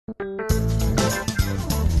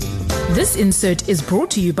This insert is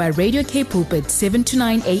brought to you by Radio K Pulpit 7 to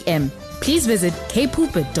 9 a.m. Please visit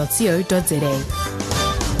kpulpit.co.za.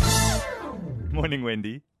 Morning,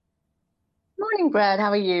 Wendy. Morning, Brad. How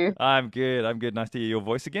are you? I'm good. Nice to hear your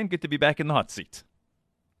voice again. Good to be back in the hot seat.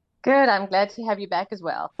 Good. I'm glad to have you back as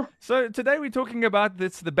well. So today we're talking about the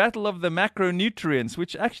battle of the macronutrients,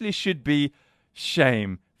 which actually should be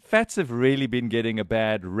shame. Fats have really been getting a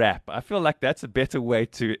bad rap. I feel like that's a better way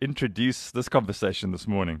to introduce this conversation this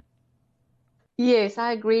morning. Yes,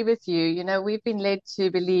 I agree with you. We've been led to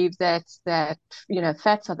believe that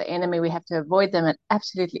fats are the enemy. We have to avoid them at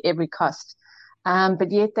absolutely every cost. But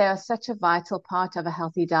yet they are such a vital part of a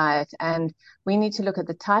healthy diet, and we need to look at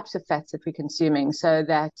the types of fats that we're consuming so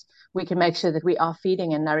that we can make sure that we are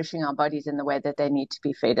feeding and nourishing our bodies in the way that they need to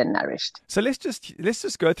be fed and nourished. So let's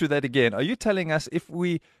just go through that again. Are you telling us if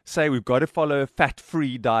we say we've got to follow a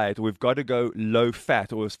fat-free diet, or we've got to go low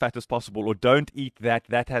fat or as fat as possible, or don't eat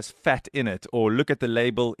that has fat in it, or look at the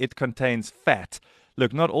label, it contains fat?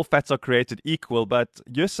 Look, not all fats are created equal, but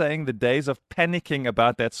you're saying the days of panicking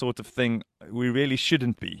about that sort of thing, we really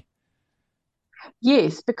shouldn't be.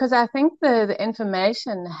 Yes, because I think the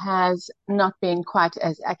information has not been quite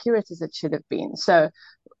as accurate as it should have been. So,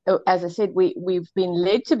 as I said, we've been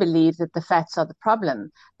led to believe that the fats are the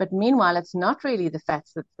problem. But meanwhile, it's not really the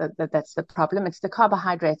fats that's the problem. It's the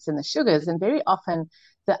carbohydrates and the sugars. And very often,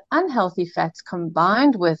 the unhealthy fats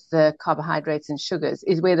combined with the carbohydrates and sugars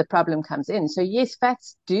is where the problem comes in. So, yes,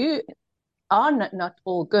 fats are not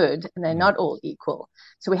all good, and they're not all equal.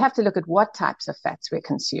 So we have to look at what types of fats we're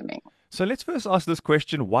consuming. So let's first ask this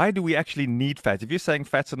question. Why do we actually need fat? If you're saying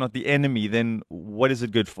fats are not the enemy, then what is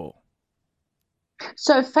it good for?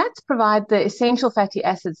 So fats provide the essential fatty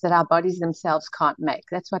acids that our bodies themselves can't make.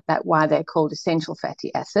 That's why they're called essential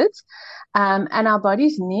fatty acids. And our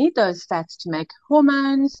bodies need those fats to make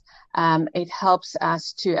hormones. It helps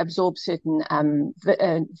us to absorb certain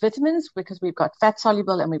vitamins, because we've got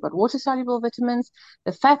fat-soluble and we've got water-soluble vitamins.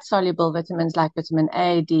 The fat-soluble vitamins like vitamin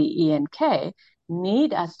A, D, E, and K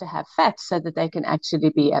need us to have fats so that they can actually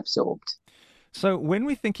be absorbed. So when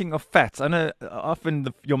we're thinking of fats, I know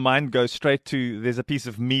often your mind goes straight to there's a piece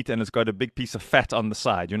of meat and it's got a big piece of fat on the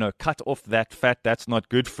side. Cut off that fat, that's not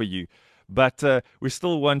good for you. But we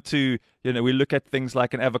still want to, we look at things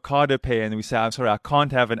like an avocado pear and we say, I'm sorry, I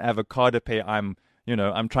can't have an avocado pear. I'm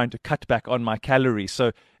trying to cut back on my calories.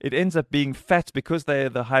 So it ends up being fats because they're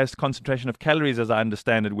the highest concentration of calories, as I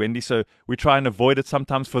understand it, Wendy. So we try and avoid it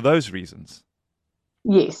sometimes for those reasons.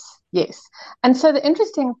 Yes. And so the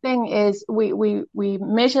interesting thing is we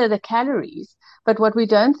measure the calories, but what we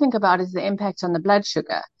don't think about is the impact on the blood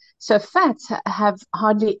sugar. So fats have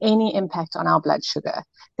hardly any impact on our blood sugar.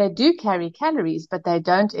 They do carry calories, but they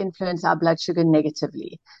don't influence our blood sugar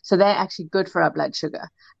negatively. So they're actually good for our blood sugar.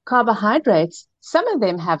 Carbohydrates, some of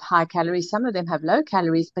them have high calories, some of them have low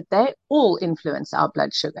calories, but they all influence our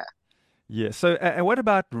blood sugar. Yeah. So, and what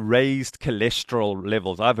about raised cholesterol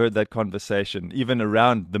levels? I've heard that conversation, even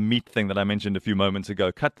around the meat thing that I mentioned a few moments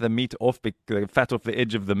ago. Cut the meat off, the fat off the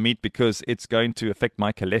edge of the meat, because it's going to affect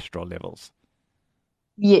my cholesterol levels.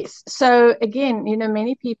 Yes. So again,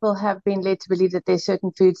 many people have been led to believe that there's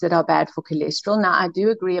certain foods that are bad for cholesterol. Now, I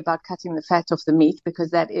do agree about cutting the fat off the meat,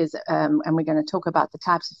 because that is, and we're going to talk about the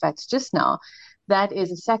types of fats just now. That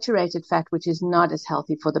is a saturated fat, which is not as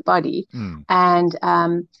healthy for the body.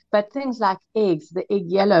 But things like eggs, the egg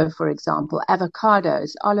yellow, for example,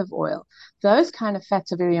 avocados, olive oil, those kind of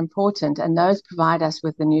fats are very important, and those provide us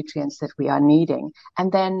with the nutrients that we are needing.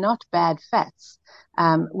 And they're not bad fats.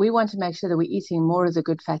 We want to make sure that we're eating more of the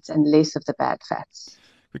good fats and less of the bad fats.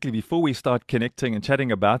 Quickly, before we start connecting and chatting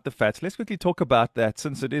about the fats, let's quickly talk about that,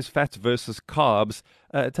 since it is fats versus carbs.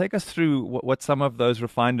 Take us through what some of those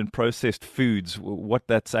refined and processed foods, what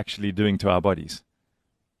that's actually doing to our bodies.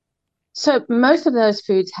 So most of those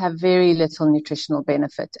foods have very little nutritional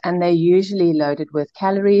benefit, and they're usually loaded with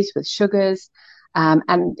calories, with sugars, and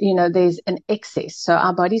there's an excess. So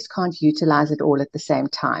our bodies can't utilize it all at the same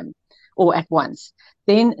time or at once.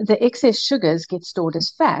 Then the excess sugars get stored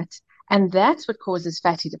as fat, and that's what causes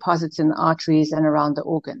fatty deposits in the arteries and around the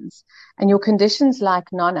organs. And your conditions like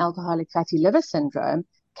non-alcoholic fatty liver syndrome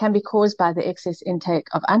can be caused by the excess intake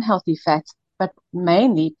of unhealthy fats, but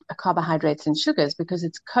mainly carbohydrates and sugars, because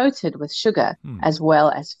it's coated with sugar as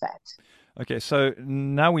well as fat. Okay, so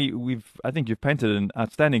now I think you've painted an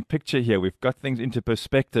outstanding picture here. We've got things into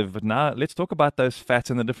perspective, but now let's talk about those fats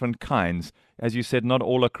and the different kinds. As you said, not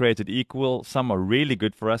all are created equal. Some are really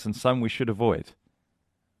good for us and some we should avoid.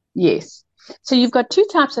 Yes. So you've got two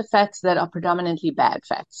types of fats that are predominantly bad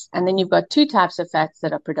fats, and then you've got two types of fats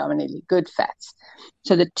that are predominantly good fats.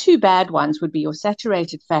 So the two bad ones would be your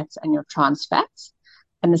saturated fats and your trans fats.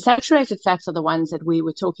 And the saturated fats are the ones that we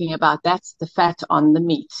were talking about. That's the fat on the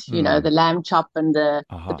meat, the lamb chop and the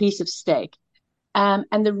piece of steak.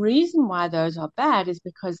 And the reason why those are bad is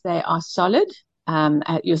because they are solid.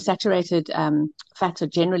 Your saturated fats are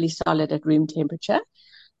generally solid at room temperature.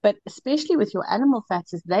 But especially with your animal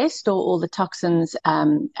fats, is they store all the toxins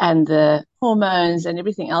and the hormones and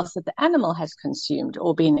everything else that the animal has consumed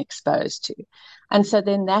or been exposed to. And so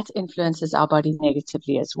then that influences our body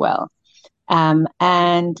negatively as well.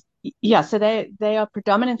 And yeah, so they are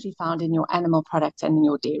predominantly found in your animal products and in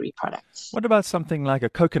your dairy products. What about something like a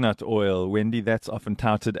coconut oil, Wendy? That's often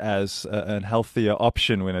touted as a healthier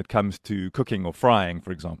option when it comes to cooking or frying,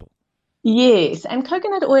 for example. Yes, and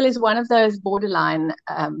coconut oil is one of those borderline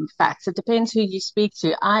fats. It depends who you speak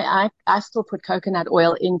to. I still put coconut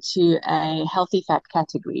oil into a healthy fat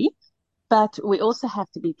category. But we also have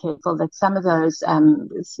to be careful that some of those,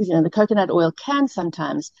 the coconut oil can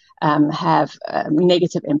sometimes have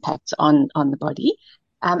negative impacts on the body,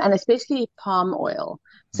 and especially palm oil.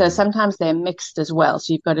 So sometimes they're mixed as well.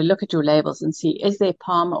 So you've got to look at your labels and see, is there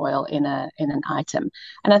palm oil in an item?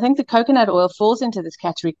 And I think the coconut oil falls into this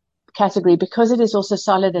category because it is also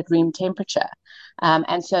solid at room temperature.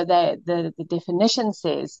 And so the definition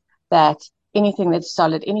says that anything that's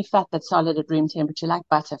solid, any fat that's solid at room temperature, like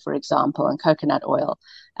butter, for example, and coconut oil,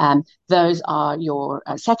 those are your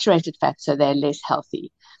saturated fats, so they're less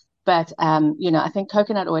healthy. But, I think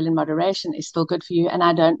coconut oil in moderation is still good for you, and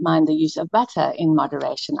I don't mind the use of butter in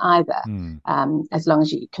moderation either, as long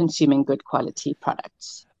as you're consuming good quality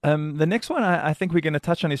products. The next one I think we're going to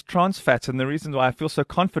touch on is trans fats, and the reason why I feel so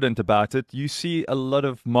confident about it, you see a lot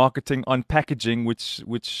of marketing on packaging which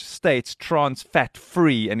states trans fat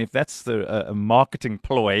free, and if that's a marketing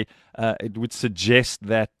ploy, it would suggest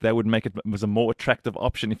that would make it was a more attractive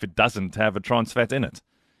option if it doesn't have a trans fat in it.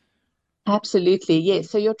 Absolutely, yes.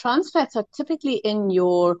 So your trans fats are typically in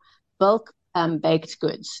your bulk baked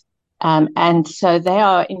goods, and so they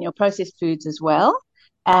are in your processed foods as well.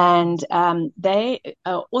 And they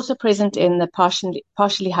are also present in the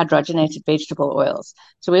partially hydrogenated vegetable oils.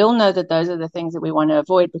 So we all know that those are the things that we want to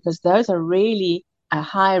avoid because those are really a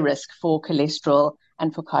high risk for cholesterol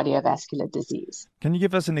and for cardiovascular disease. Can you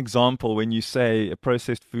give us an example when you say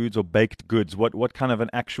processed foods or baked goods? What kind of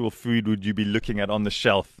an actual food would you be looking at on the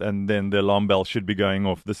shelf and then the alarm bell should be going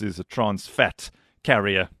off? This is a trans fat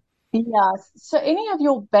carrier. Yeah, so any of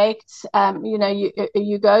your baked,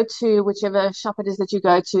 you go to whichever shop it is that you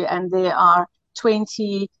go to, and there are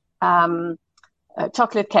 20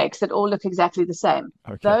 chocolate cakes that all look exactly the same.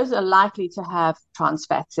 Okay. Those are likely to have trans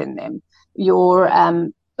fats in them. Your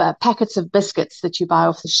packets of biscuits that you buy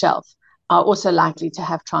off the shelf are also likely to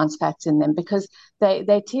have trans fats in them because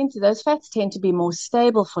those fats tend to be more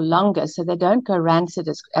stable for longer, so they don't go rancid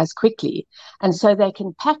as quickly. And so they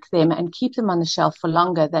can pack them and keep them on the shelf for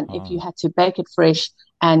longer than if you had to bake it fresh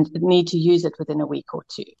and need to use it within a week or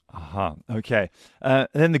two. Okay. And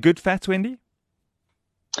then the good fats, Wendy?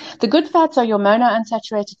 The good fats are your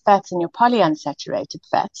monounsaturated fats and your polyunsaturated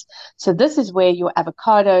fats. So this is where your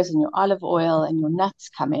avocados and your olive oil and your nuts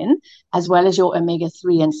come in, as well as your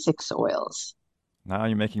omega-3 and 6 oils. Now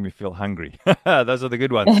you're making me feel hungry. Those are the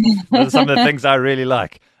good ones. Those are some of the things I really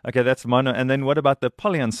like. Okay, that's mono. And then what about the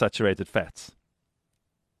polyunsaturated fats?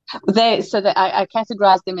 I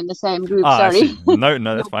categorize them in the same group. Sorry.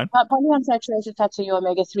 No, that's fine. Polyunsaturated fats are your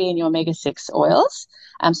omega-3 and your omega-6 oils.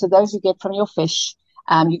 So those you get from your fish.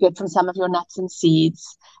 You get from some of your nuts and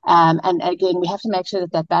seeds. And again, we have to make sure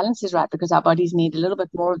that balance is right because our bodies need a little bit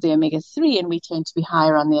more of the omega-3 and we tend to be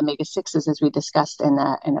higher on the omega-6s as we discussed in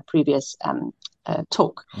a previous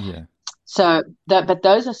talk. Yeah. So, but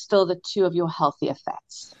those are still the two of your healthier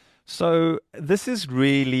fats. So this is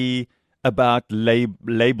really about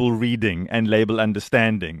label reading and label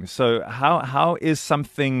understanding. So how is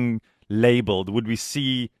something labeled? Would we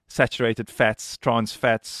see saturated fats, trans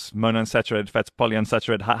fats, monounsaturated fats,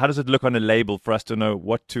 polyunsaturated? How does it look on a label for us to know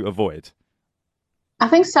what to avoid? I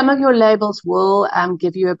think some of your labels will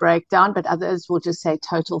give you a breakdown, but others will just say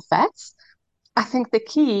total fats. I think the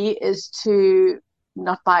key is to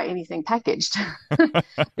not buy anything packaged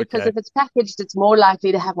because if it's packaged, it's more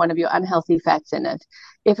likely to have one of your unhealthy fats in it.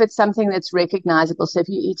 If it's something that's recognizable, so if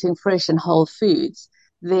you're eating fresh and whole foods,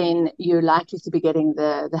 then you're likely to be getting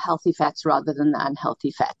the healthy fats rather than the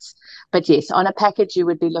unhealthy fats. But yes, on a package, you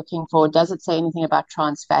would be looking for, does it say anything about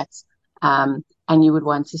trans fats? And you would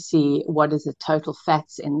want to see what is the total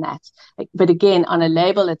fats in that. But again, on a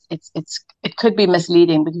label, it could be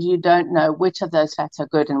misleading because you don't know which of those fats are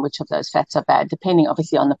good and which of those fats are bad, depending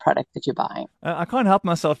obviously on the product that you're buying. I can't help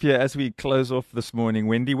myself here as we close off this morning,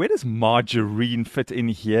 Wendy. Where does margarine fit in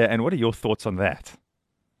here, and what are your thoughts on that?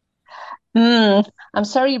 I'm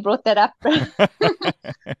sorry you brought that up.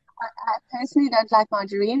 I personally don't like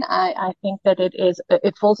margarine. I think that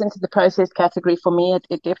it falls into the processed category for me.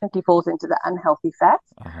 It definitely falls into the unhealthy fats.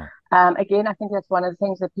 Uh-huh. Again, I think that's one of the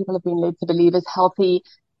things that people have been led to believe is healthy.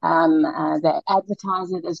 They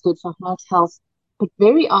advertise it as good for heart health, but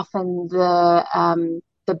very often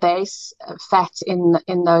the base fat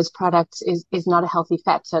in those products is not a healthy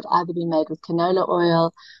fat. So it'd either be made with canola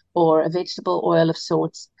oil or a vegetable oil of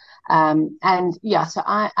sorts. And yeah, so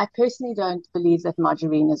I personally don't believe that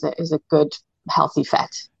margarine is a good healthy fat.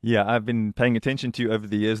 Yeah, I've been paying attention to you over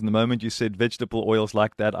the years, and the moment you said vegetable oils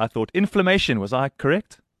like that, I thought inflammation. Was I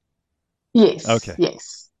correct? Yes, Okay.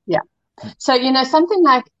 yes, yeah. So, something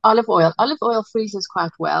like olive oil freezes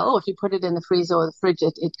quite well. Or if you put it in the freezer or the fridge,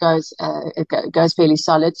 it goes fairly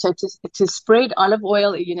solid. So to spread olive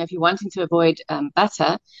oil, if you're wanting to avoid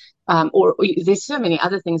butter, or there's so many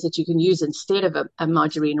other things that you can use instead of a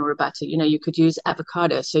margarine or a butter. You could use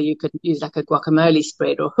avocado, so you could use like a guacamole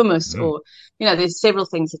spread or hummus, Mm. or there's several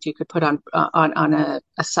things that you could put on a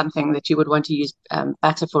something that you would want to use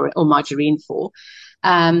butter for or margarine for.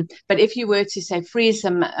 But if you were to say freeze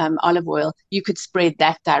some olive oil, you could spread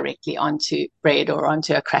that directly onto bread or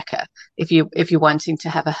onto a cracker if you're wanting to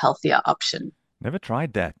have a healthier option. Never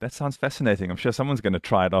tried that. That sounds fascinating. I'm sure someone's going to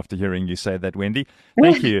try it after hearing you say that, Wendy.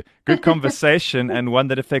 Thank you. Good conversation, and one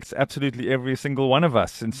that affects absolutely every single one of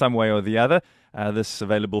us in some way or the other. This is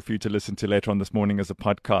available for you to listen to later on this morning as a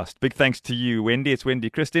podcast. Big thanks to you, Wendy. It's Wendy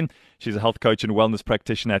Christien. She's a health coach and wellness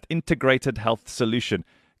practitioner at Integrated Health Solution.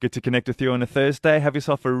 Good to connect with you on a Thursday. Have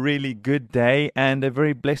yourself a really good day and a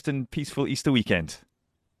very blessed and peaceful Easter weekend.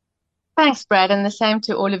 Thanks, Brad, and the same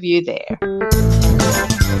to all of you there.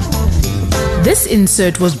 This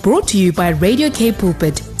insert was brought to you by Radio K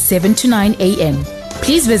Pulpit, 7 to 9 a.m.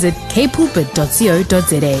 Please visit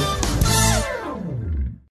kpulpit.co.za.